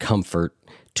 support, comfort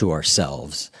to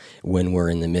ourselves when we're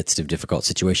in the midst of difficult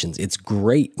situations. It's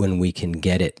great when we can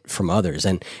get it from others.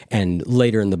 And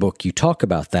later in the book, you talk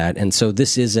about that. And so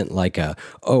this isn't like I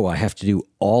have to do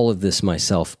all of this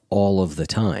myself all of the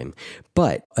time.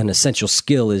 But an essential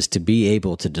skill is to be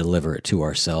able to deliver it to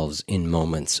ourselves in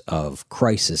moments of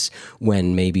crisis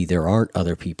when maybe there aren't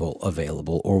other people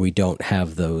available, or we don't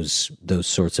have those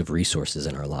sorts of resources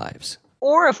in our lives.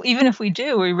 Or even if we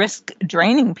do, we risk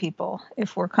draining people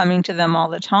if we're coming to them all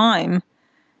the time,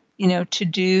 to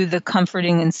do the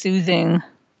comforting and soothing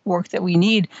work that we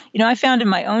need. I found in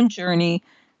my own journey,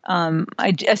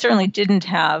 I certainly didn't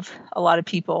have a lot of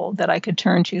people that I could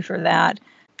turn to for that.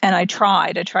 And I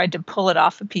tried to pull it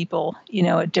off of people,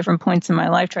 at different points in my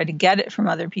life, tried to get it from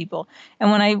other people. And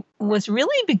when I was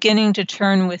really beginning to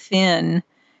turn within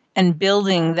and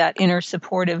building that inner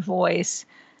supportive voice,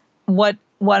 what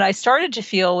I started to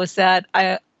feel was that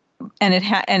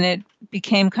it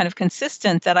became kind of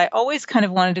consistent that I always kind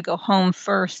of wanted to go home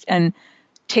first and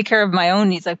take care of my own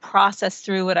needs, like process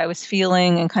through what I was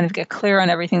feeling and kind of get clear on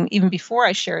everything even before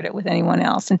I shared it with anyone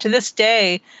else. And to this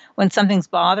day, when something's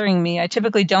bothering me, I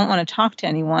typically don't want to talk to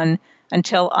anyone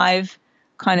until I've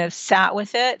kind of sat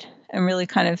with it and really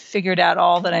kind of figured out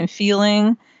all that I'm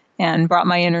feeling and brought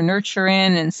my inner nurture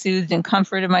in and soothed and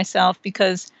comforted myself.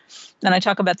 Because, and I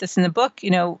talk about this in the book,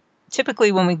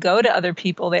 typically when we go to other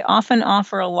people, they often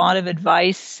offer a lot of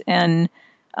advice and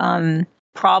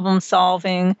problem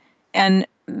solving. And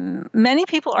many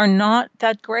people are not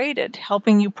that great at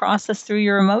helping you process through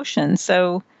your emotions.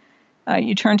 So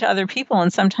you turn to other people,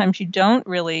 and sometimes you don't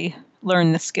really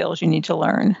learn the skills you need to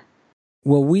learn.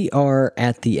 Well, we are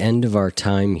at the end of our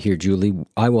time here, Julie.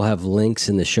 I will have links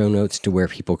in the show notes to where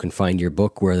people can find your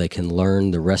book, where they can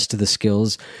learn the rest of the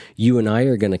skills. You and I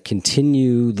are going to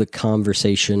continue the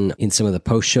conversation in some of the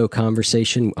post-show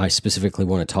conversation. I specifically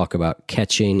want to talk about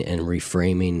catching and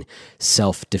reframing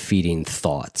self-defeating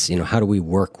thoughts. How do we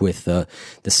work with the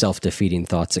self-defeating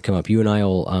thoughts that come up? You and I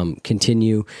will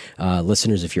continue.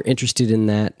 Listeners, if you're interested in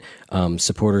that,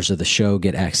 supporters of the show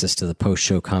get access to the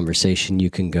post-show conversation.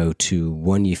 You can go to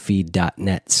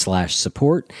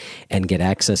oneyoufeed.net/support and get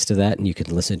access to that, and you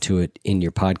can listen to it in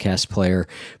your podcast player.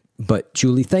 But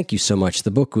Julie, thank you so much.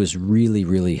 The book was really,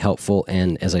 really helpful,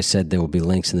 and as I said, there will be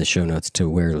links in the show notes to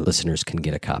where listeners can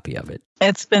get a copy of it.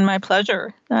 It's been my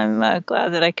pleasure. I'm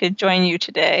glad that I could join you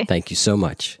today. Thank you so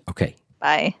much. Okay.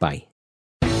 Bye. Bye.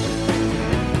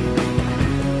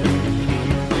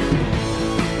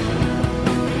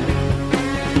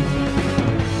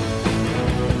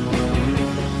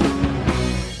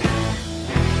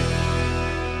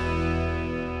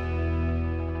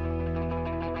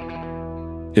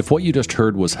 If what you just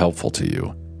heard was helpful to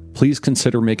you, please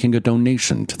consider making a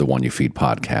donation to the One You Feed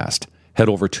podcast. Head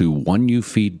over to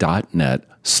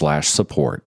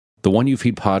oneyoufeed.net/support. The One You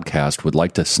Feed podcast would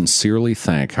like to sincerely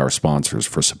thank our sponsors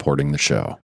for supporting the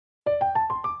show.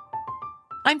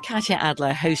 I'm Katya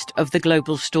Adler, host of The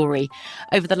Global Story.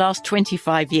 Over the last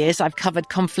 25 years, I've covered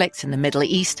conflicts in the Middle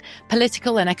East,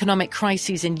 political and economic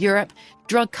crises in Europe,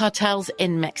 drug cartels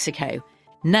in Mexico.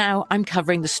 Now I'm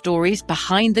covering the stories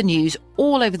behind the news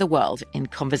all over the world in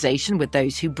conversation with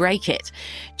those who break it.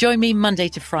 Join me Monday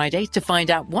to Friday to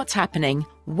find out what's happening,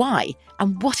 why,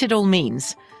 and what it all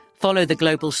means. Follow The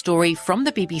Global Story from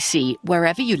the BBC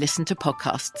wherever you listen to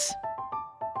podcasts.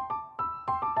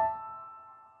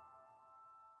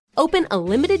 Open a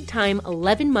limited-time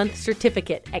 11-month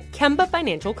certificate at Kemba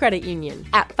Financial Credit Union.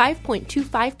 At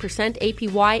 5.25%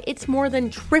 APY, it's more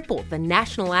than triple the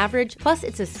national average, plus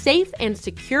it's a safe and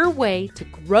secure way to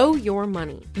grow your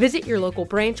money. Visit your local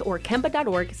branch or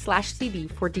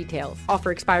kemba.org/cd for details.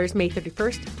 Offer expires May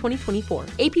 31st, 2024.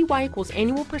 APY equals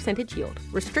annual percentage yield.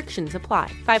 Restrictions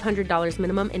apply. $500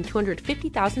 minimum and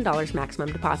 $250,000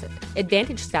 maximum deposit.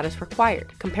 Advantage status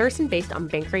required. Comparison based on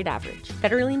bank rate average.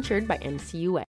 Federally insured by NCUA.